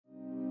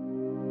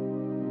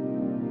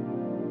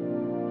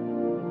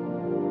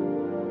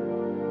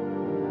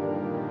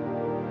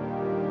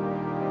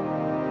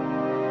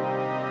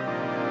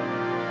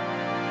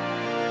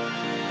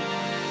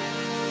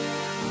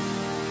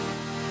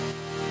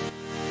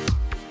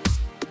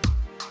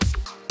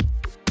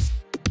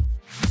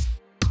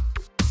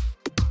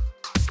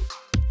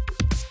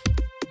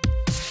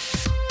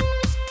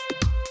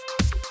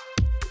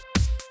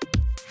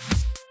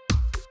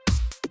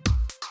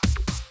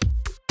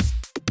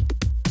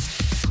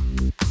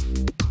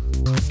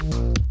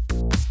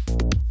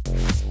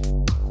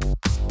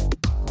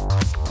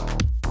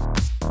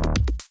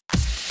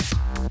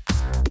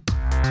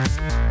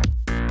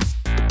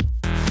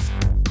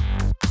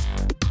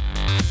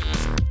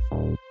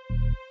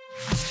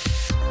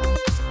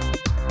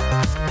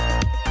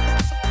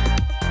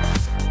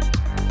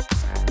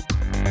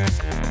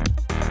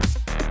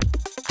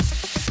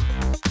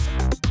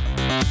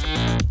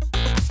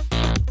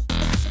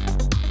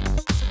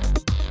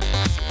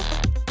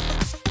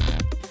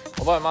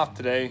Although I'm off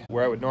today,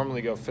 where I would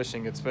normally go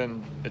fishing, it's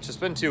just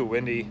been too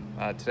windy.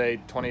 Today,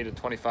 20 to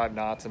 25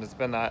 knots, and it's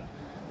been that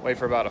way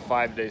for about a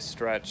 5-day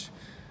stretch.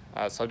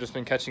 So I've just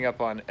been catching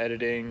up on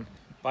editing.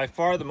 By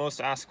far the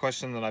most asked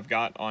question that I've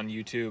got on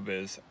YouTube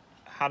is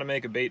how to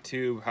make a bait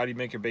tube. How do you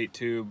make your bait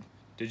tube?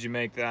 Did you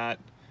make that?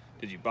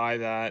 Did you buy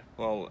that?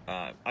 Well,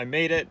 I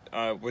made it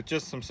with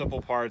just some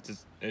simple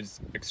parts. It's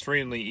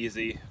extremely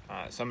easy.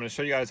 So I'm going to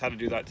show you guys how to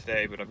do that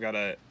today, but I've got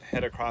to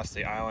head across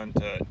the island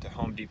to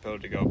Home Depot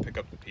to go pick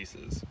up the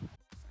pieces.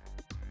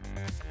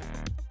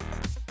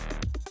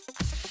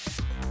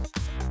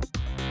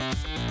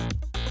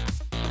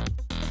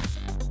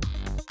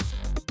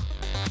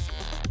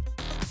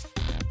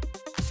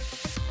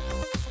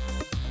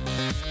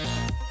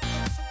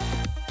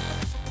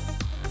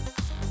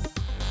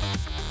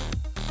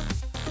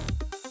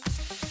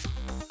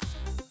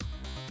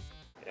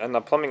 In the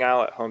plumbing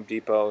aisle at Home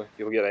Depot,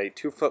 you'll get a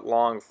 2-foot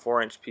long,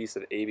 4-inch piece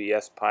of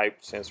ABS pipe,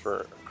 stands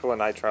for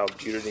acrylonitrile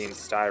butadiene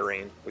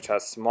styrene, which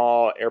has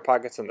small air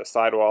pockets in the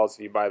sidewalls.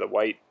 If you buy the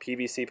white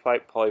PVC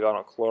pipe,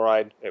 polyvinyl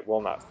chloride, it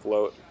will not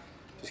float.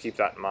 Just keep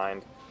that in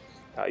mind.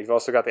 You've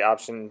also got the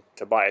option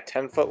to buy a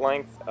 10-foot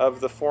length of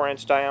the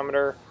 4-inch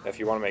diameter if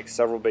you want to make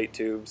several bait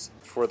tubes.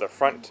 For the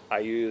front, I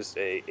used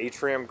a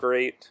atrium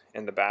grate,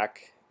 in the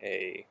back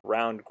a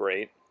round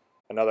grate.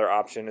 Another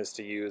option is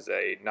to use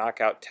a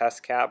knockout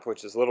test cap,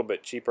 which is a little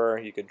bit cheaper.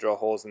 You could drill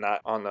holes in that.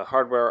 On the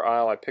hardware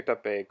aisle, I picked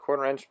up a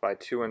 1/4 inch by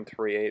 2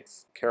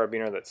 3/8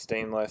 carabiner that's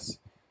stainless.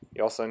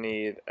 You also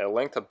need a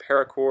length of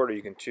paracord, or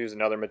you can choose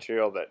another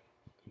material that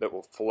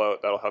will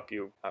float. That'll help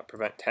you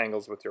prevent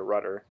tangles with your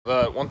rudder.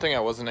 The one thing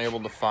I wasn't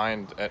able to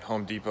find at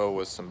Home Depot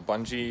was some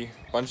bungee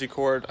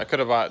cord. I could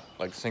have bought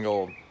like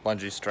single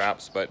bungee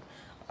straps, but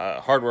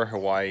Hardware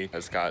Hawaii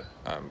has got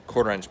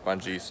 1/4 inch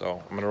bungee,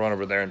 so I'm gonna run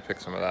over there and pick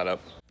some of that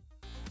up.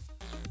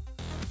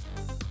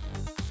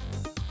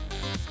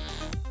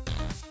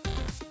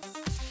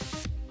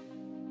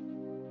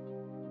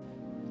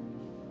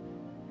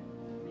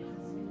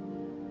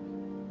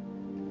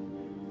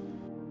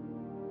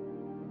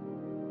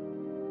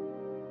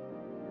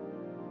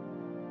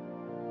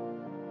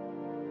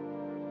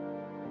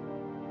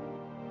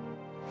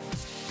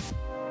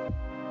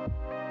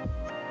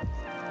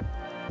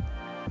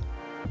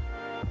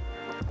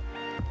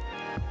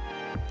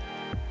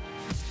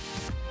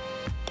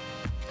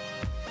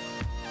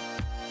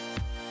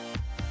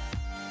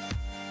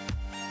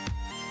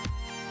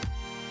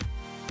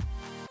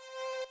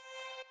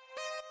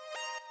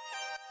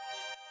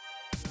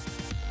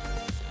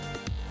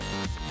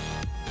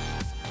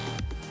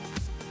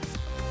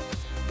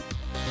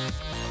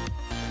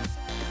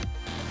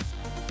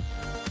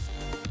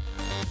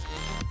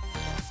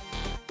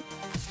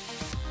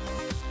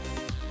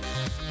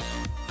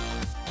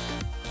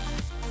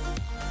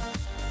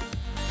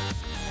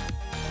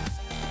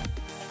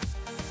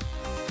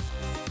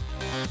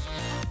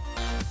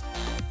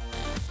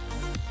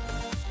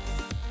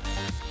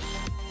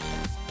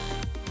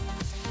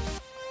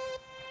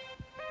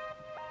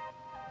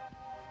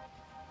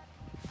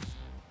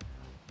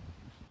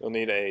 You'll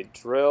need a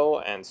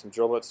drill and some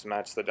drill bits to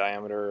match the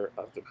diameter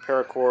of the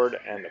paracord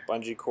and the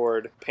bungee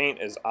cord. Paint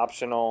is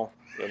optional.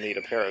 You'll need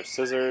a pair of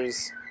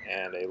scissors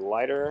and a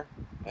lighter.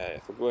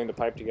 If we're gluing the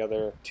pipe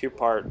together,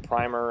 2-part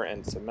primer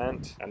and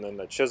cement, and then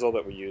the chisel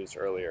that we used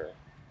earlier.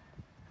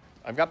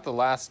 I've got the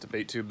last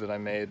bait tube that I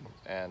made,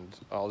 and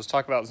I'll just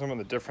talk about some of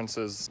the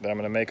differences that I'm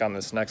going to make on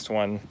this next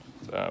one.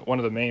 One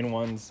of the main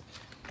ones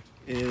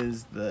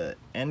is the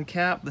end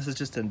cap. This is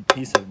just a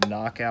piece of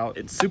knockout.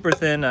 It's super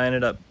thin. I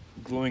ended up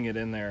gluing it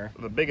in there.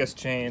 The biggest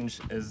change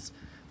is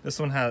this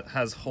one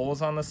has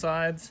holes on the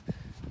sides,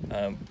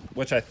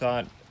 which I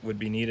thought would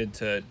be needed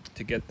to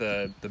get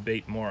the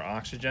bait more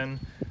oxygen.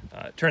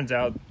 It turns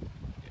out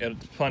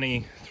it's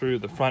plenty through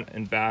the front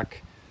and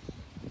back,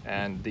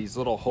 and these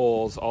little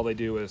holes, all they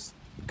do is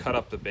cut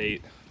up the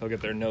bait. They'll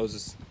get their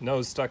nose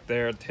stuck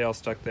there, tail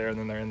stuck there, and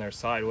then they're in there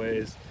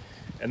sideways,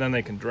 and then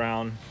they can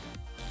drown.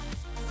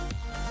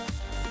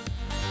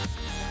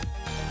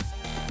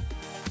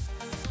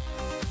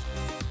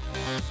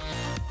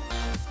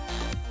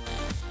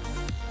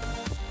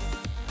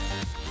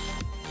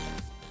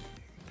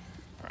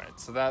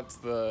 So that's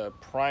the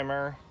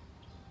primer,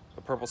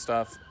 the purple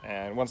stuff,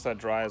 and once that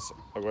dries,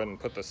 I'll go ahead and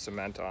put the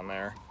cement on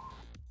there.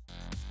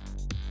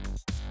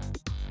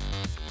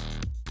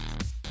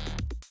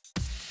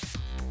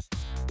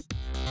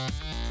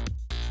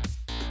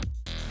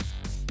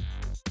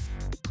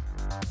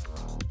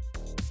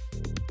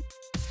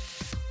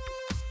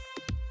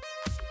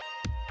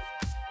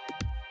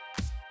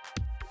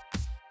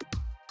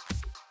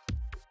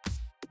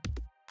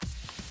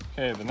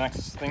 Okay, the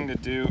next thing to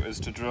do is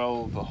to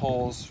drill the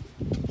holes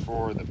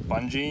for the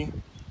bungee,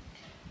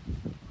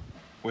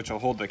 which will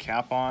hold the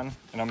cap on,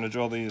 and I'm going to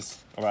drill these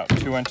about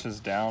 2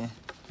 inches down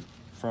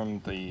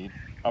from the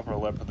upper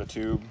lip of the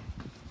tube.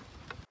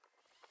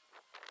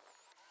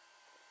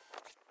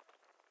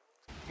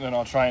 Then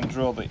I'll try and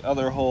drill the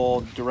other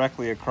hole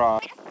directly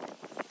across.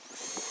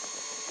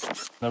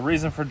 The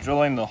reason for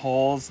drilling the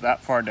holes that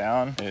far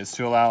down is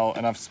to allow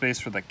enough space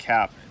for the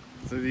cap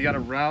So you got to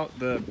route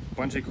the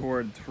bungee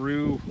cord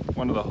through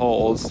one of the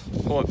holes,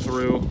 pull it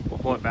through, we'll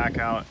pull it back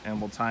out,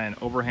 and we'll tie an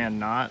overhand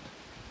knot,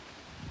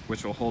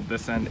 which will hold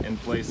this end in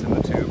place in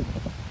the tube.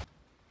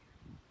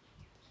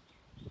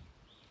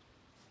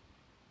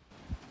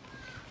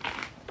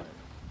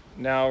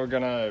 Now we're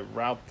gonna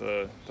route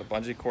the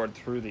bungee cord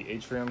through the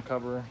atrium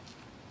cover,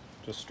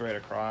 just straight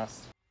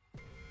across.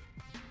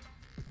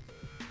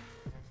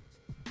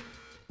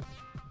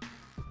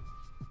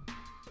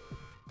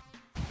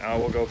 Now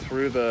we'll go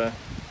through the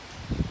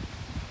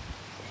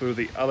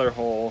other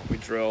hole we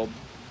drilled,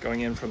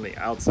 going in from the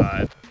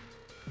outside.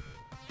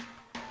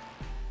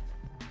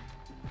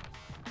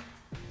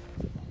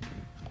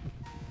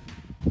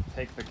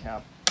 Take the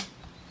cap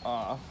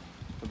off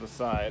to the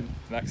side.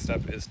 Next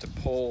step is to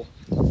pull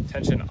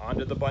tension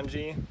onto the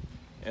bungee,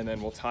 and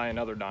then we'll tie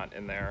another knot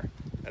in there,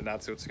 and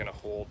that's what's going to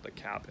hold the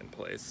cap in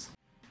place.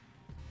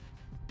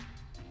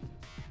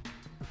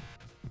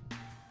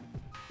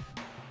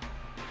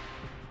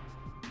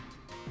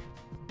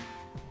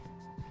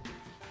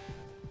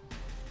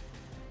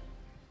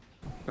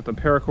 With the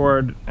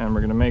paracord, and we're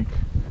going to make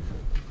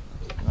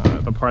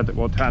the part that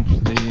will attach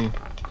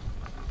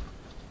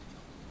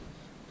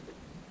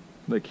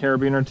the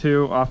carabiner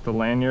to off the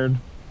lanyard.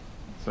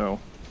 So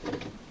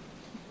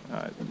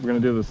we're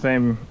going to do the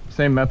same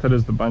method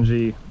as the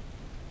bungee.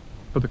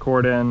 Put the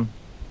cord in,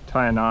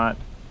 tie a knot,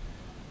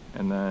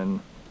 and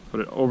then put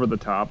it over the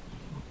top,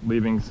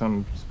 leaving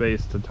some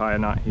space to tie a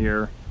knot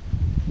here,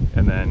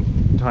 and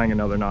then tying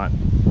another knot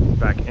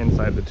back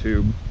inside the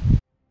tube.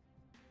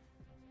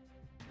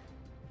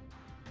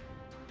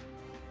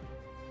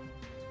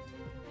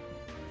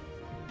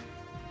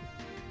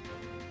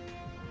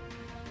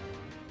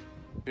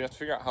 You have to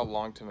figure out how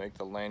long to make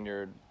the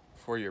lanyard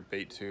for your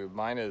bait tube.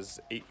 Mine is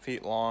 8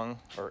 feet long,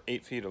 or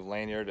 8 feet of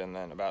lanyard, and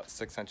then about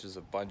 6 inches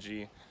of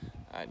bungee.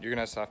 You're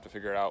gonna have to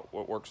figure out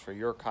what works for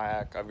your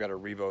kayak. I've got a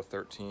Revo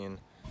 13.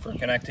 For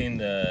connecting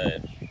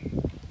the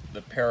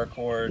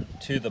paracord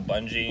to the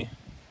bungee,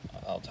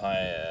 I'll tie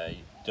a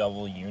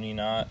double uni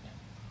knot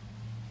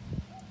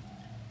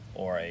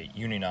or a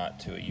uni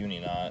knot to a uni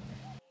knot.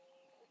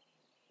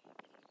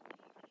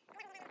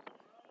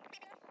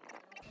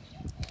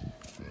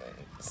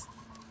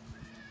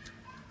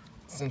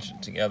 Cinch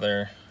it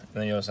together, and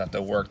then you'll just have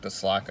to work the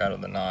slack out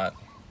of the knot.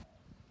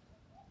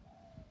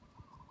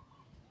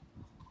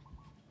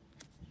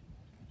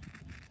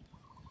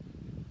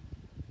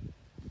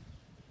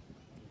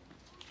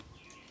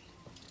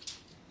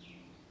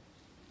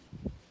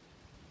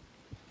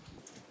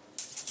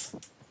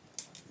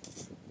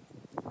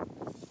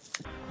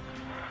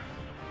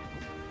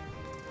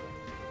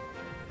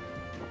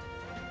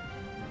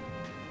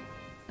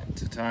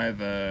 To tie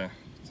this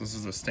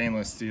is a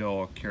stainless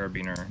steel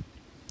carabiner.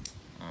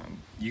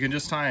 You can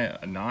just tie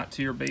a knot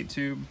to your bait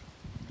tube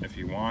if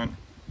you want,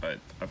 but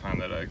I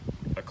found that a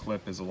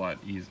clip is a lot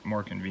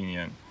more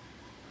convenient.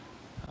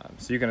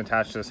 So you can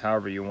attach this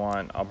however you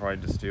want. I'll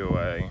probably just do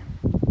a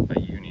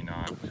uni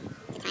knot.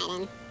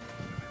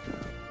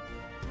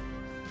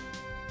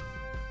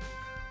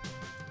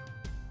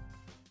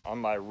 On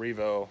my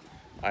Revo,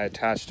 I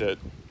attached it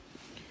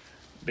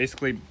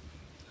basically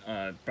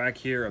back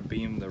here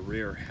abeam the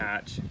rear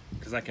hatch,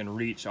 because I can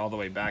reach all the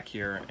way back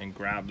here and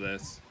grab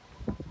this.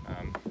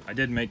 I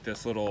did make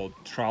this little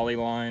trolley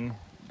line,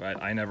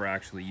 but I never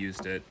actually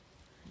used it.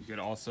 You could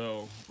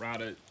also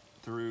route it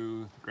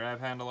through the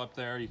grab handle up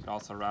there. You could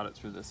also route it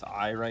through this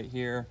eye right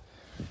here.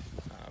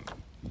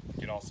 You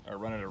can also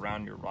run it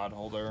around your rod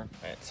holder.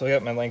 Right, so I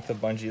got my length of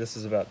bungee. This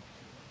is about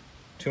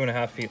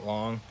 2.5 feet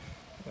long.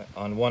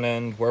 On one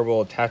end where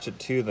we'll attach it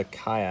to the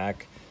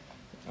kayak,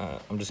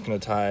 I'm just going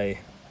to tie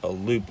a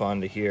loop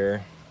onto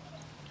here.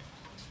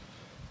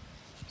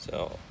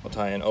 So I'll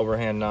tie an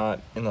overhand knot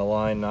in the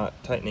line,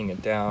 not tightening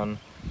it down.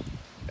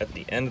 At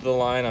the end of the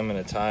line, I'm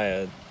going to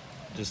tie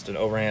just an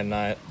overhand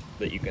knot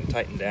that you can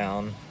tighten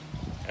down,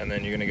 and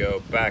then you're going to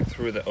go back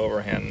through the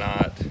overhand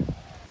knot.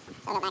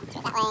 So go back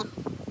through that way.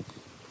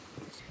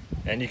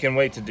 And you can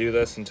wait to do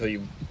this until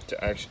you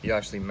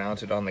actually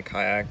mount it on the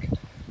kayak.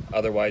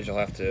 Otherwise, you'll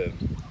have to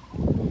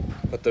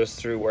put this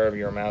through wherever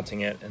you're mounting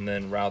it, and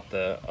then route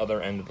the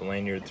other end of the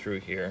lanyard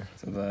through here.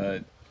 So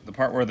the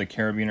part where the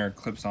carabiner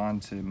clips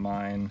onto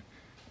mine,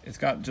 it's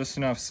got just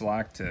enough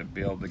slack to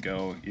be able to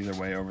go either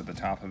way over the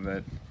top of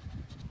it.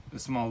 The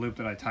small loop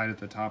that I tied at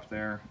the top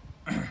there,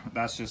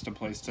 that's just a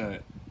place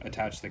to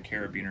attach the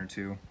carabiner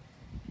to.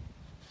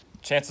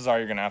 Chances are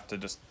you're gonna have to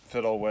just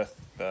fiddle with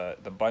the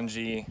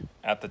bungee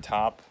at the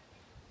top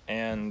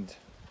and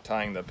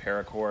tying the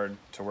paracord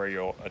to where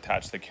you'll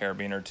attach the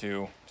carabiner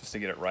to, just to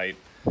get it right.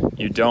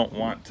 You don't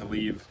want to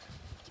leave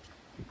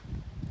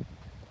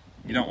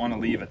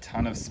a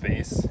ton of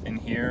space in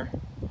here,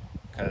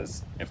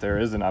 because if there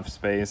is enough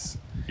space,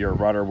 your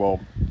rudder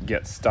will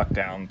get stuck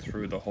down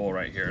through the hole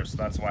right here. So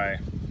that's why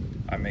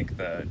I make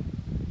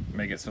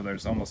it so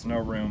there's almost no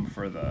room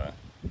for the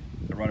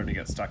rudder to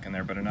get stuck in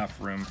there, but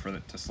enough room for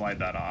it to slide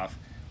that off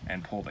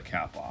and pull the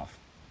cap off.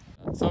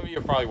 Some of you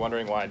are probably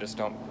wondering why I just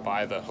don't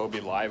buy the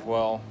Hobie live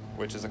well,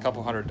 which is a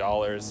couple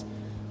 $100.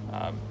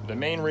 The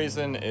main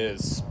reason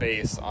is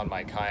space on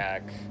my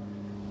kayak.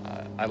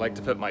 I like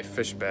to put my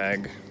fish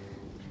bag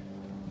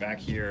back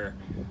here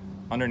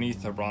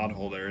underneath the rod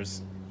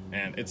holders,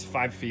 and it's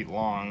 5 feet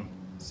long,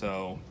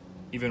 so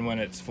even when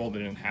it's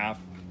folded in half,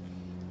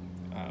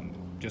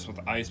 just with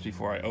ice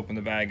before I open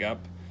the bag up,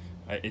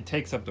 it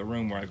takes up the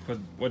room where I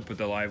would put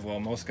the live well.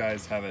 Most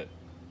guys have it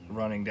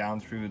running down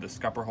through the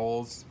scupper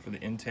holes for the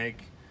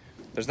intake.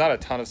 There's not a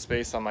ton of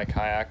space on my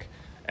kayak,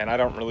 and I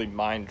don't really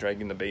mind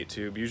dragging the bait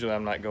tube. Usually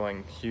I'm not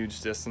going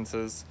huge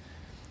distances,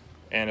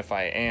 and if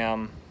I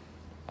am,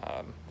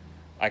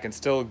 I can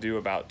still do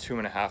about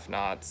 2.5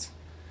 knots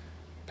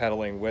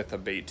pedaling with a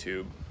bait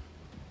tube.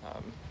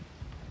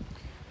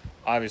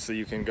 Obviously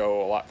you can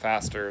go a lot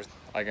faster.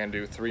 I can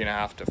do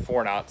 3.5 to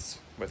 4 knots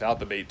without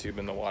the bait tube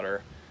in the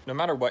water. No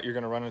matter what, you're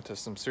going to run into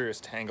some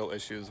serious tangle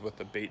issues with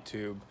the bait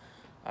tube.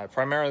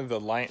 Primarily the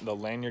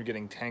lanyard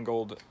getting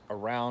tangled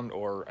around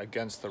or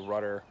against the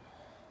rudder.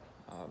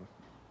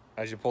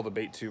 As you pull the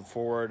bait tube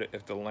forward,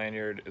 if the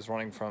lanyard is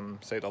running from,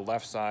 say, the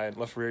left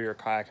rear of your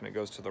kayak, and it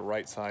goes to the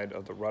right side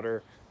of the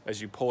rudder, as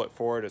you pull it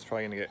forward, it's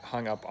probably going to get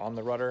hung up on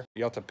the rudder.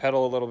 You have to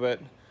pedal a little bit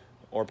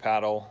or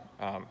paddle,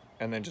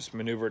 and then just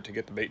maneuver to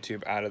get the bait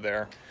tube out of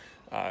there.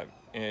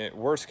 In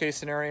worst case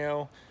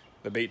scenario,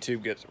 the bait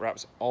tube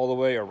wraps all the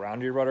way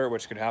around your rudder,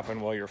 which could happen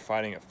while you're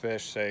fighting a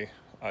fish, say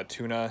a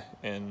tuna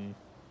in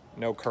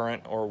no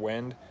current or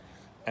wind,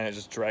 and it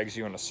just drags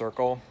you in a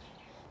circle.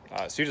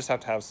 So you just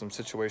have to have some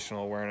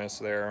situational awareness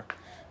there.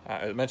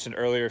 I mentioned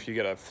earlier, if you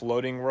get a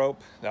floating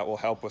rope, that will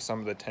help with some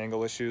of the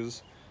tangle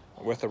issues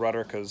with the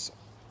rudder, because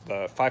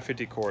the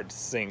 550 cord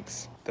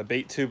sinks. The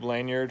bait tube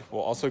lanyard will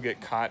also get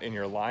caught in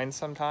your line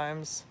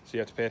sometimes, so you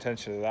have to pay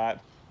attention to that.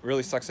 It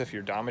really sucks if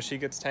your damashi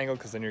gets tangled,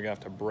 because then you're gonna have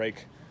to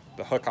break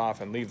the hook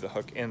off and leave the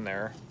hook in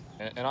there.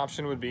 An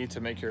option would be to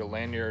make your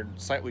lanyard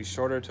slightly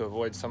shorter to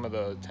avoid some of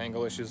the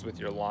tangle issues with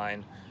your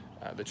line.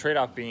 The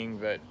trade-off being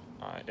that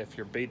if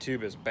your bait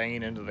tube is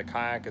banging into the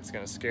kayak, it's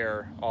going to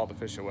scare all the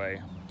fish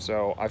away.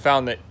 So I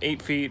found that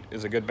 8 feet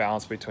is a good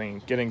balance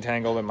between getting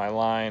tangled in my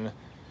line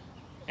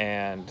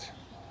and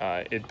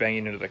it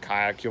banging into the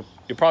kayak. You'll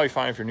probably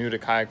find, if you're new to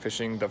kayak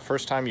fishing, the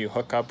first time you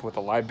hook up with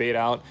a live bait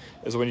out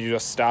is when you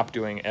just stop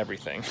doing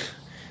everything.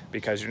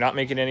 Because you're not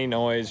making any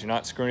noise, you're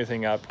not screwing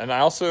anything up. And I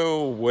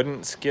also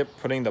wouldn't skip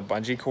putting the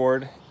bungee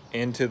cord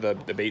into the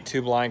bait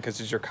tube line,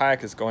 because as your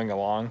kayak is going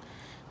along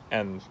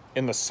and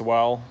in the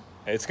swell,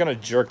 it's gonna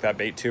jerk that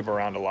bait tube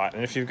around a lot.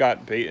 And if you've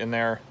got bait in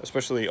there,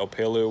 especially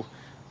opelu,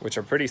 which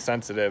are pretty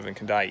sensitive and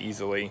can die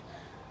easily,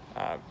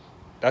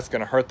 that's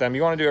gonna hurt them.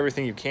 You wanna do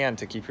everything you can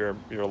to keep your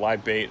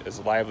live bait as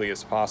lively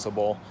as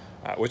possible,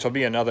 which will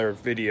be another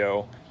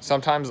video.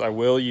 Sometimes I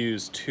will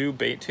use 2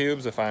 bait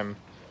tubes if I'm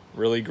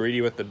really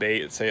greedy with the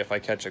bait. Say if I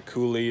catch a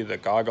coolie, the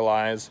goggle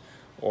eyes,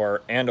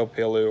 and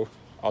opelu,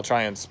 I'll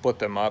try and split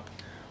them up.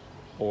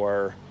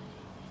 Or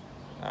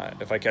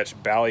if I catch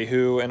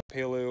ballyhoo and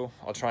opelu,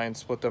 I'll try and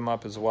split them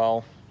up as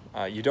well.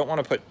 You don't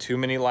want to put too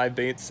many live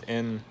baits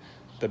in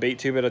the bait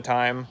tube at a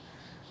time,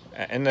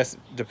 and this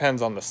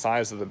depends on the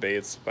size of the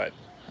baits, but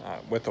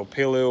with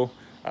opelu,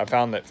 I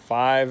found that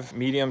 5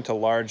 medium to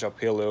large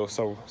opelu,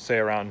 so say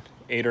around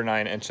 8 or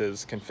 9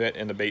 inches, can fit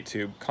in the bait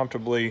tube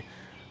comfortably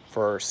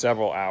for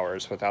several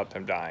hours without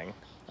them dying.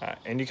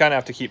 And you kind of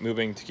have to keep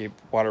moving to keep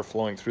water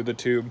flowing through the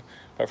tube,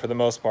 but for the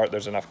most part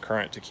there's enough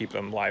current to keep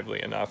them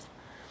lively enough.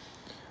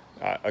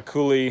 A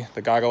coolie,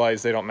 the goggle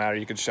eyes, they don't matter.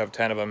 You could shove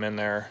 10 of them in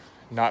there,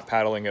 not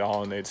paddling at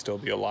all, and they'd still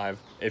be alive.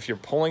 If you're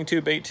pulling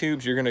 2 bait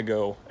tubes, you're gonna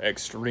go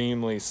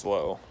extremely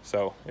slow.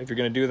 So if you're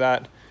gonna do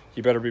that,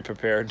 you better be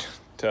prepared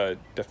to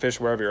fish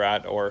wherever you're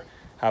at, or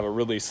have a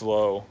really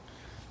slow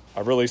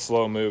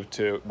move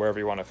to wherever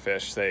you want to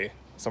fish, say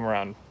somewhere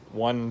around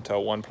 1 to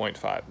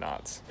 1.5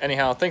 knots.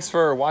 Anyhow, thanks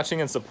for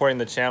watching and supporting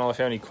the channel. If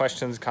you have any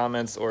questions,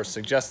 comments, or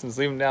suggestions,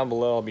 leave them down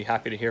below. I'll be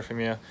happy to hear from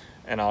you,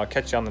 and I'll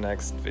catch you on the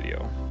next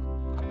video.